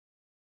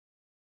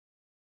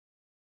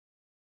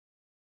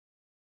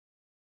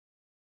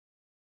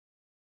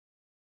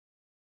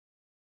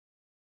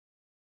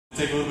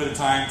take a little bit of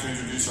time to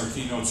introduce our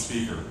keynote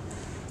speaker.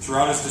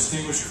 Throughout his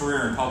distinguished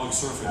career in public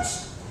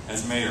service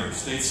as mayor,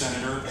 state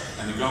senator,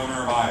 and the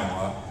governor of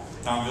Iowa,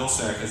 Tom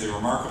Vilsack has a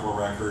remarkable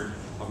record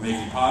of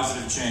making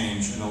positive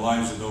change in the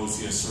lives of those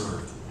he has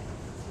served.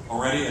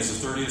 Already as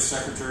the 30th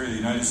Secretary of the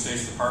United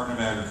States Department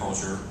of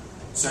Agriculture,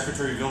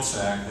 Secretary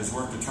Vilsack has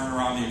worked to turn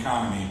around the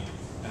economy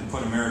and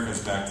put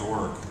Americans back to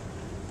work.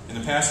 In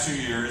the past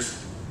 2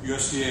 years,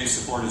 USDA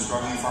supported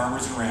struggling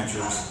farmers and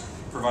ranchers,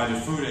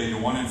 provided food aid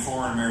to 1 in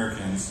 4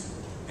 Americans,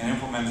 and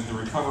implemented the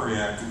Recovery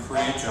Act to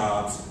create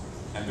jobs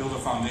and build a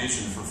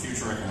foundation for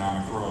future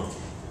economic growth.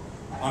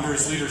 Under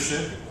his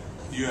leadership,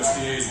 the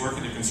USDA is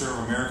working to conserve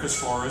America's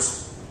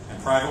forests and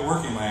private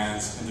working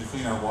lands and to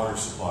clean our water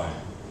supply.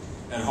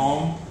 At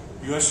home,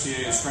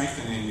 USDA is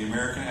strengthening the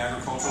American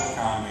agricultural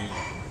economy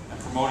and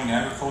promoting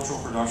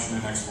agricultural production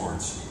and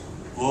exports.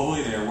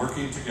 Globally, they are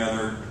working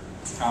together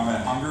to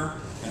combat hunger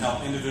and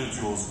help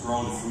individuals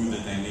grow the food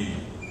that they need.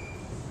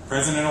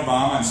 President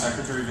Obama and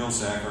Secretary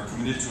Vilsack are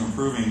committed to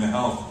improving the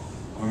health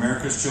of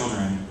America's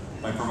children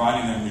by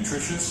providing them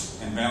nutritious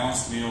and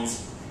balanced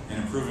meals and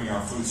improving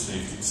our food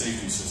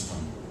safety system.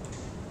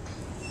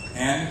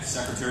 And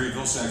Secretary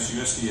Vilsack's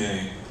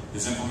USDA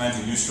is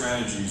implementing new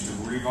strategies to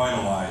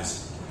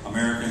revitalize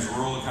Americans'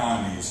 rural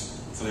economies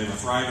so they have a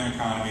thriving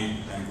economy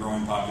and a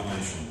growing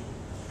population.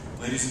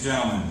 Ladies and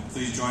gentlemen,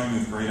 please join me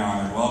with great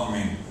honor in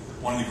welcoming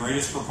one of the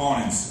greatest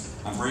proponents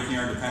on breaking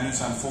our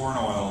dependence on foreign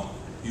oil,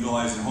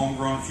 utilizing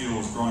homegrown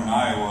fuels grown in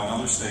Iowa and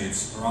other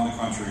states around the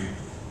country,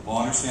 while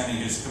understanding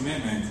his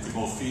commitment to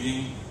both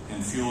feeding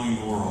and fueling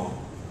the world.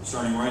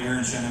 Starting right here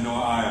in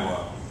Shenandoah,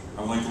 Iowa,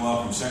 I would like to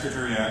welcome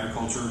Secretary of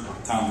Agriculture,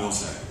 Tom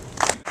Vilsack.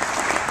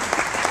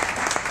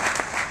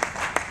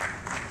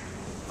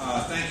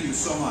 Thank you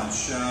so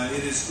much.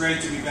 It is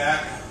great to be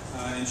back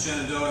in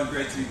Shenandoah and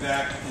great to be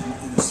back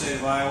in the state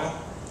of Iowa.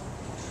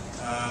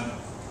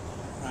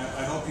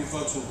 I hope you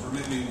folks will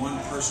permit me one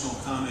personal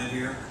comment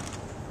here.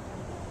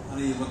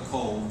 Honey, you look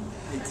cold.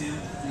 Hey, Tim,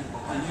 can you?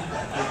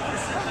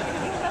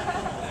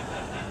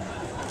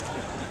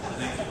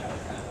 Thank you.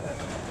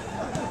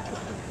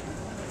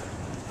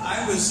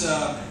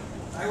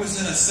 I was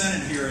in a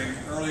Senate hearing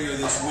earlier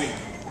this week,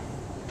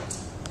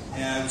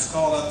 and I was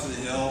called up to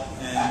the Hill,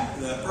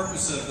 and the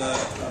purpose of the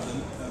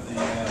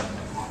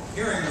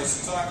hearing was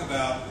to talk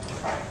about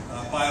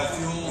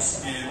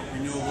biofuels and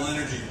renewable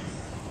energy.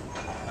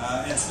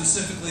 And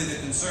specifically the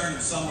concern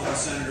of some of the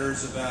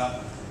senators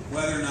about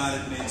whether or not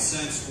it made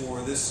sense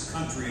for this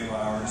country of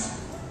ours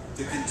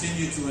to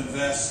continue to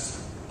invest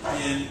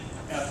in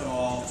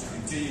ethanol, to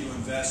continue to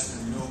invest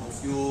in renewable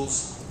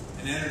fuels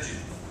and energy.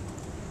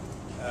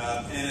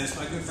 And as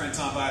my good friend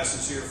Tom Bias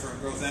is here from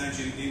Growth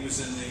Energy, he was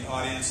in the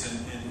audience and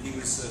he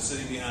was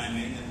sitting behind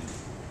me. And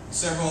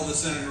several of the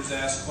senators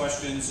asked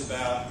questions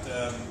about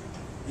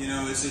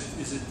is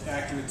it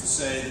accurate to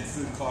say that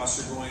food costs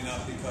are going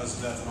up because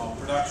of ethanol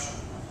production?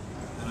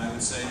 And I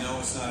would say, no,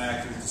 it's not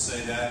accurate to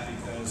say that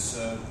because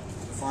the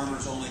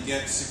farmers only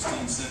get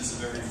 16 cents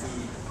of every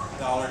food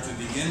dollar to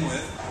begin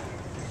with.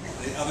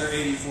 The other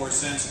 84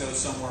 cents goes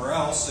somewhere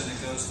else, and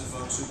it goes to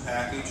folks who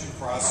package and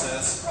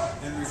process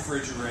and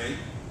refrigerate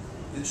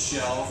and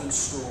shelve and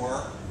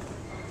store.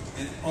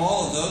 And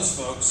all of those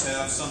folks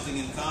have something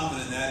in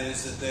common, and that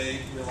is that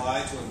they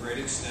rely to a great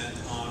extent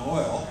on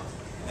oil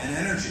and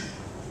energy.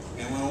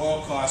 And when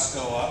oil costs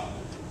go up,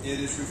 it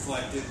is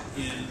reflected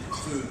in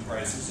food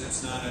prices.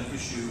 It's not an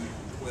issue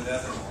with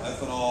ethanol.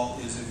 Ethanol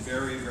is a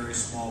very, very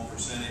small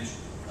percentage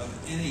of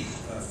any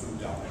food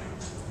dollar.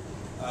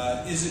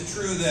 Is it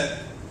true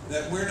that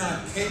we're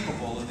not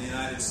capable in the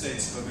United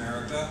States of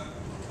America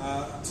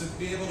to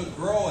be able to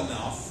grow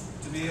enough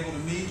to be able to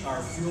meet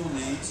our fuel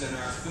needs and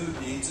our food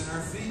needs and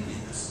our feed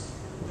needs?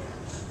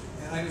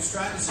 And I was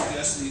trying to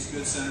suggest to these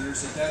good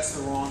senators that that's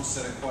the wrong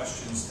set of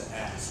questions to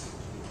ask.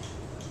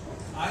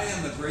 I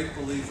am a great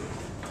believer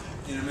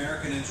in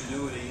American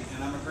ingenuity,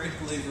 and I'm a great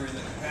believer in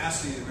the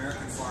capacity of the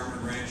American farmer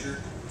and rancher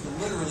to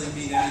literally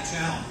meet any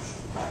challenge.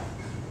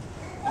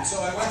 And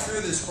so I went through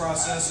this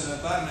process, and in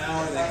about an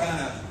hour they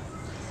kind of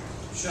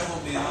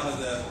shoveled me out of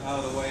the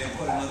way and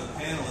put another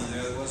panel in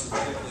there that wasn't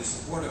particularly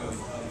supportive of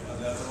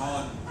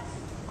ethanol. And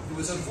it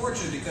was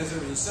unfortunate because there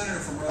was a senator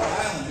from Rhode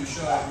Island who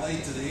showed up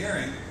late to the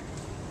hearing,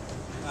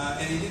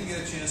 and he didn't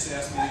get a chance to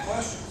ask me any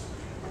questions.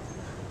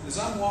 As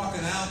I'm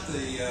walking out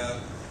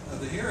of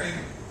the hearing,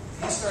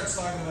 he starts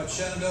talking about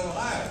Shenandoah,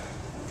 Iowa.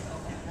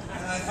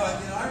 And I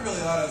thought, I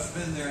really ought to have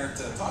been there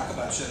to talk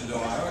about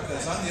Shenandoah, Iowa,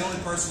 because I'm the only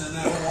person in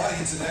that whole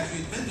audience that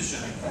actually had been to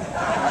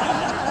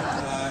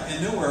Shenandoah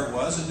and knew where it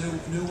was and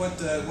knew what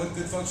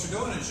good folks are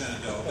doing in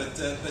Shenandoah.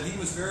 But he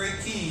was very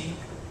keen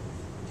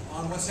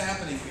on what's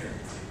happening here.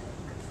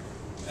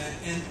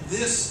 And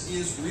this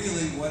is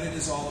really what it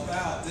is all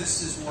about.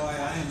 This is why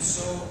I am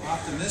so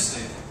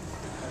optimistic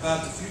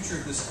about the future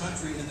of this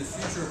country and the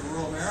future of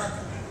rural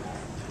America.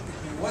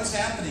 What's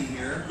happening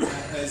here,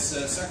 as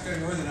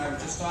Secretary Worthy and I were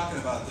just talking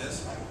about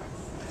this,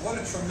 what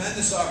a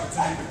tremendous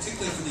opportunity,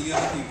 particularly for the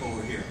young people who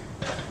are here,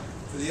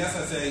 for the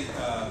FFA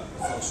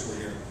folks who are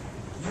here.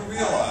 You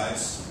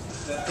realize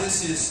that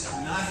this is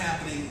not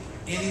happening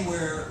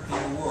anywhere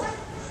in the world.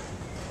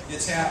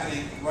 It's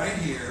happening right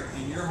here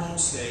in your home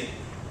state,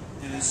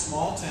 in a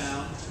small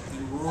town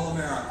in rural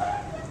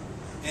America.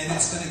 And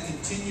it's going to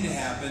continue to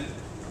happen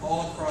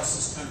all across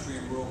this country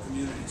in rural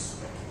communities.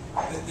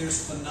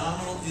 There's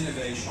phenomenal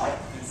innovation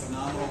and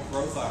phenomenal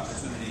growth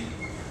opportunity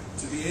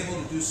to be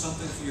able to do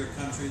something for your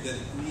country that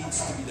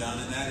needs to be done,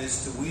 and that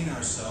is to wean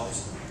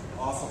ourselves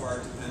off of our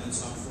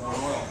dependence on foreign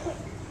oil.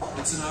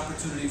 It's an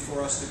opportunity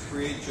for us to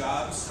create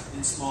jobs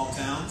in small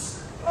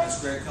towns, as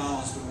Greg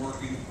Connell has been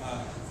working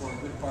for a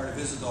good part of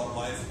his adult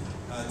life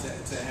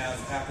to have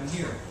happen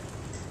here.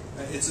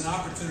 It's an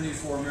opportunity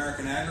for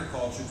American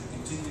agriculture to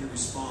continue to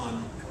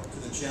respond to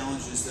the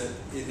challenges that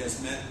it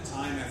has met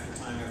time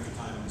after time after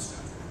time in this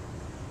country.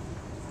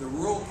 The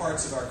rural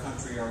parts of our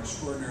country are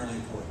extraordinarily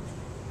important.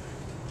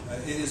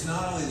 It is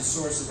not only the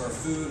source of our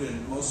food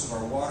and most of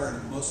our water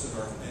and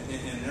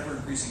an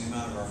ever-increasing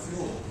amount of our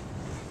fuel.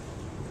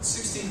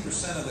 16%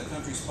 of the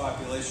country's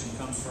population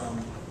comes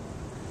from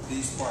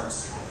these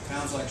parts,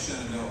 towns like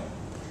Shenandoah.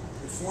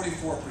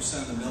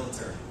 44% of the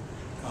military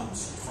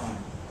comes from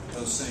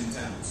those same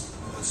towns,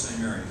 those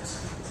same areas.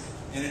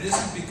 And it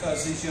isn't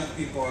because these young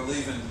people are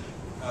leaving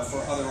for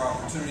other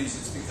opportunities.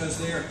 It's because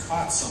they are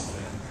taught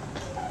something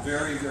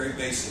very, very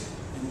basic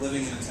in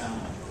living in a town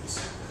like this.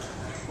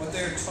 What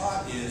they're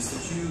taught is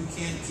that you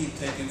can't keep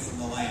taking from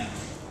the land.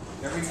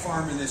 Every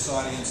farmer in this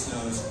audience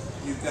knows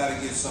you've got to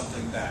give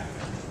something back.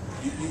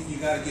 You've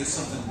got to give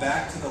something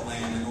back to the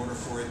land in order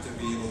for it to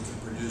be able to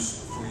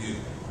produce for you.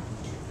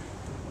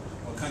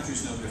 Well,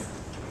 country's no different.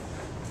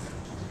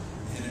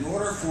 And in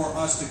order for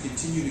us to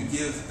continue to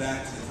give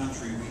back to the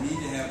country, we need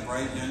to have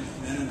bright men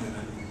and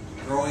women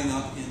growing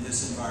up in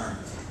this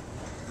environment,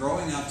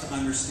 growing up to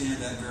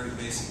understand that very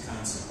basic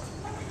concept.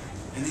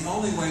 And the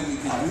only way we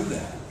can do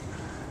that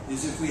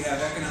is if we have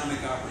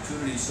economic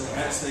opportunities, so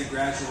as they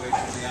graduate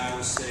from the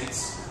Iowa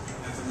states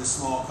and from the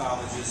small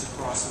colleges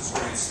across this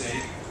great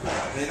state,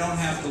 they don't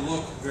have to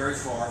look very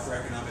far for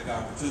economic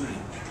opportunity.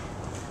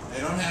 They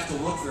don't have to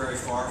look very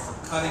far for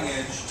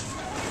cutting-edge,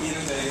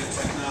 innovative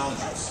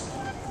technologies.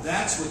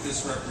 That's what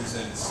this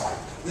represents.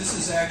 This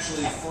is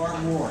actually far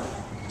more,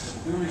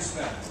 with due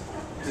respect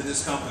to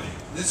this company.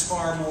 This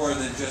far more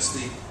than just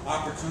the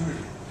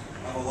opportunity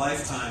of a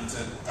lifetime to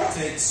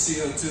take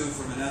CO2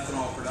 from an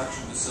ethanol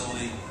production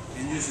facility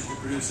and use it to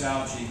produce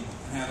algae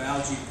and have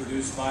algae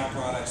produce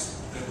byproducts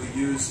that we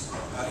use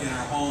in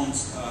our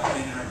homes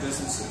and in our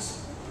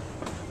businesses.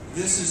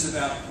 This is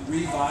about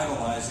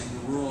revitalizing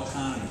the rural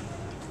economy,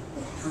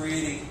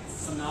 creating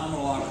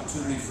phenomenal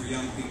opportunity for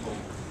young people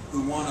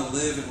who want to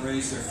live and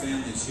raise their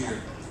families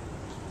here,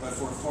 but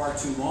for far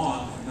too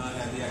long have not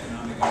had the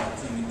economic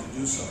opportunity to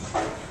do so.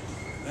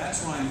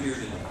 That's why I'm here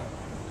today.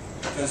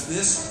 Because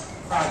this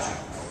project,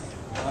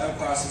 the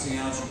bioprocessing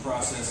algae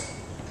process,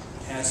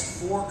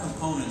 has 4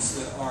 components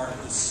that are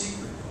the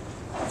secret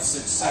of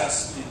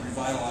success in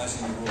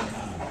revitalizing the rural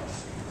economy.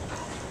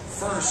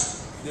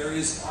 First, there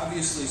is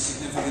obviously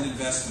significant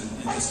investment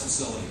in this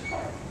facility.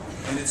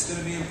 And it's going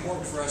to be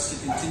important for us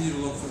to continue to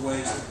look for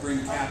ways to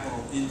bring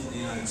capital into the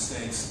United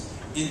States,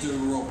 into the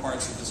rural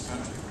parts of this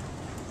country.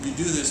 You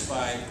do this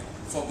by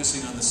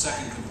focusing on the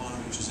second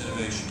component, which is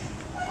innovation.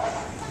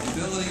 The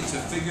ability to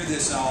figure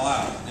this all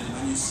out, and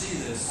when you see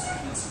this,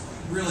 it's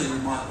really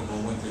remarkable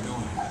what they're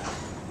doing.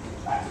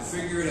 To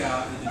figure it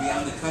out and to be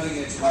on the cutting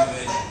edge of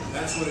innovation,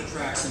 that's what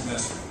attracts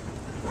investment.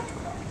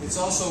 It's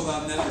also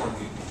about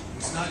networking.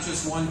 It's not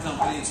just one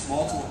company, it's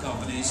multiple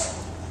companies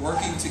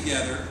working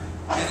together,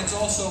 and it's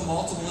also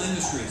multiple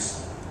industries.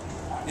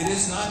 It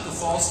is not the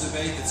false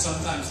debate that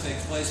sometimes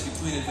takes place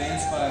between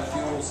advanced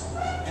biofuels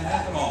and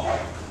ethanol.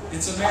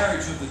 It's a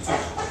marriage of the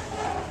two.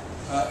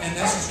 And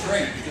this is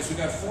great because we've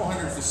got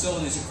 400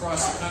 facilities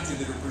across the country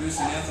that are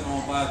producing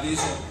ethanol and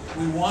biodiesel.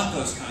 We want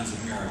those kinds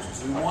of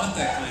marriages. We want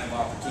that kind of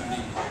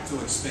opportunity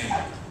to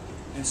expand.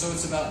 And so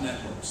it's about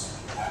networks.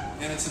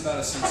 And it's about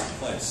a sense of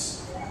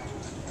place.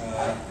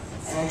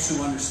 Folks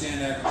who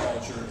understand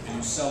agriculture and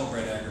who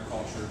celebrate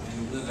agriculture and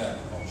who live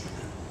agriculture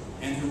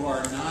and who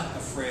are not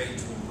afraid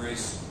to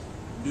embrace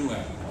new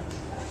agriculture.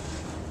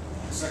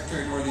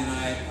 Secretary Northey and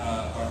I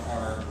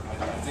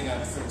I think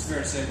it's fair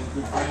to say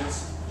we're good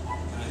friends.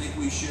 I think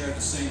we share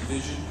the same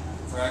vision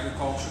for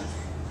agriculture,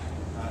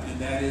 and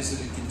that is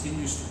that it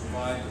continues to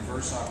provide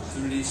diverse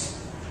opportunities.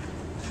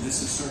 And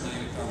this is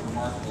certainly a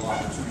remarkable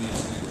opportunity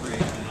it's going to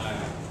create in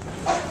Iowa.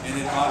 And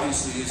it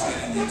obviously is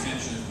getting the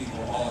attention of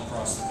people all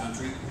across the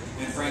country,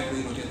 and frankly,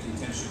 it'll get the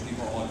attention of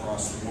people all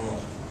across the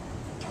world.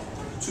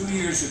 2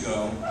 years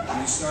ago, when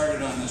we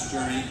started on this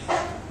journey,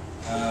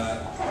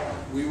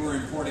 we were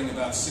importing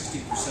about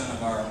 60%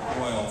 of our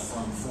oil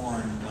from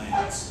foreign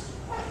lands.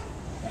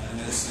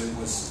 And as it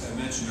was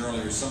mentioned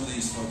earlier, some of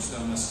these folks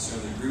don't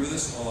necessarily agree with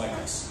us or like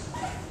us.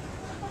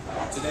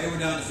 Today we're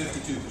down to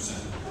 52%.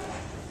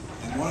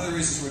 And one of the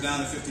reasons we're down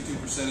to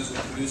 52% is we're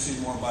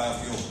producing more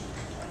biofuel.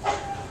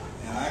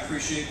 And I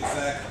appreciate the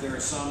fact that there are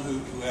some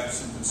who have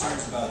some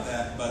concerns about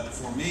that, but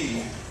for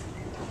me,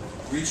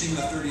 reaching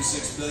the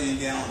 36 billion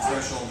gallon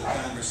threshold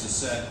that Congress has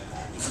set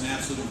is an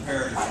absolute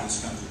imperative for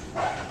this country.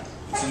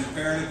 It's an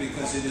imperative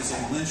because it is a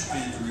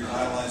linchpin to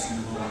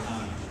revitalizing the rural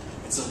economy.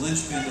 It's a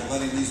linchpin to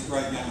letting these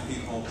bright young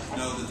people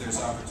know that there's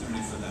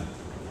opportunity for them.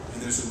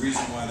 And there's a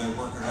reason why they're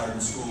working hard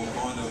in school,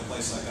 going to a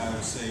place like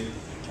Iowa State,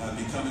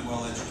 becoming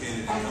well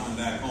educated, and coming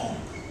back home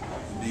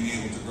and being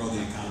able to grow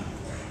the economy.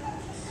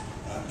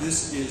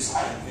 This is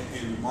a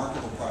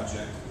remarkable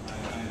project.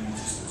 I'm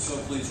just so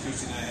pleased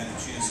Christy and I had a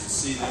chance to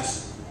see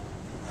this.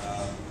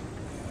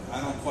 I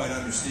don't quite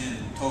understand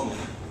it totally,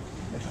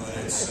 but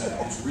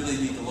it's really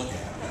neat to look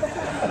at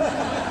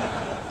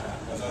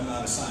because I'm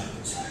not a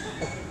scientist.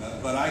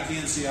 But I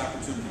can see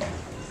opportunity.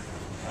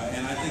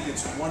 And I think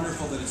it's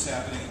wonderful that it's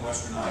happening in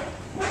Western Iowa.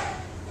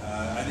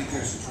 I think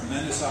there's a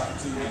tremendous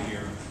opportunity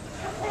here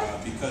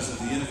because of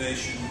the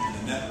innovation and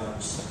the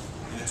networks.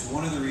 And it's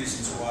one of the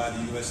reasons why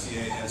the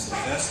USDA has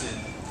invested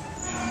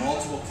in a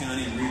multiple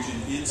county region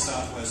in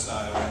Southwest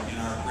Iowa in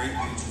our Great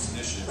Regions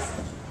Initiative.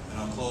 And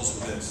I'll close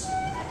with this.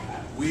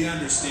 We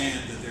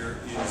understand that there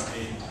is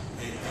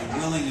a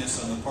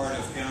willingness on the part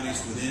of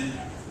counties within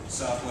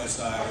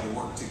Southwest Iowa to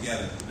work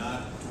together,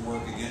 not to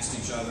work against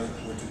each other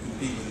or to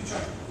compete with each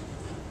other.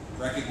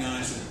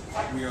 Recognize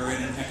that we are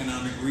in an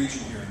economic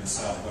region here in the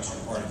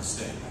southwestern part of the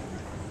state.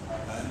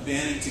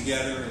 Banding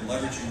together and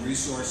leveraging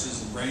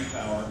resources and brain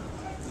power,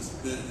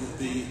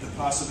 the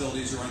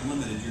possibilities are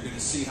unlimited. You're going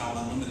to see how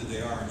unlimited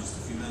they are in just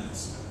a few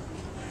minutes.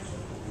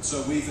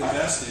 So we've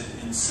invested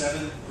in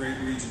 7 Great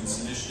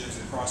Regions initiatives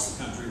across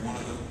the country, one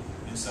of them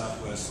in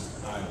Southwest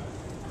Iowa.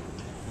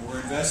 And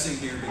we're investing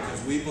here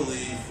because we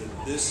believe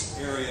that this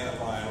area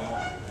of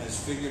Iowa has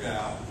figured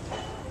out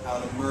how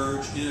to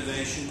merge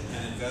innovation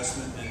and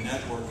investment and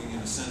networking in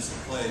a sense of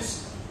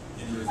place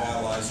in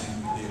revitalizing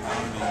the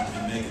economy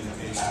and making the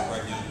case to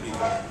bright young people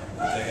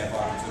that they have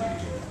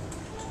opportunity here.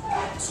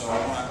 So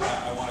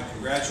I want to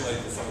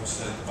congratulate the folks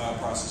at the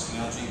BioProcess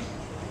Algae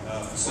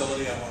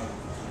facility. I want to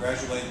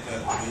congratulate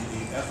the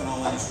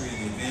ethanol industry and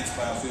the advanced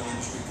biofuel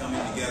industry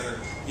coming together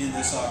in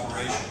this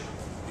operation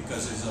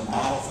because it's a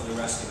model for the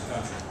rest of the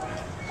country.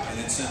 And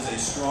it sends a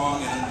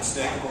strong and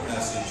unmistakable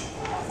message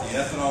that the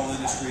ethanol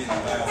industry and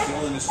the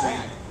biofuel industry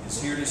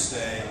is here to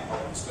stay.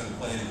 It's going to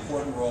play an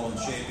important role in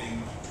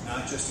shaping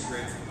not just a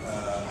great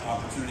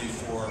opportunity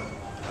for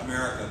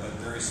America, but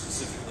very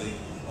specifically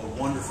a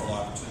wonderful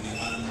opportunity,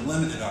 an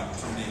unlimited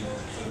opportunity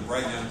for the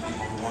bright young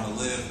people who want to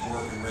live,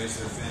 work, and raise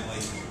their family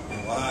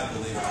in what I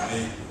believe to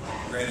be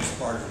the greatest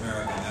part of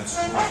America, and that's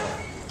rural.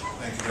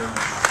 Thank you very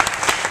much.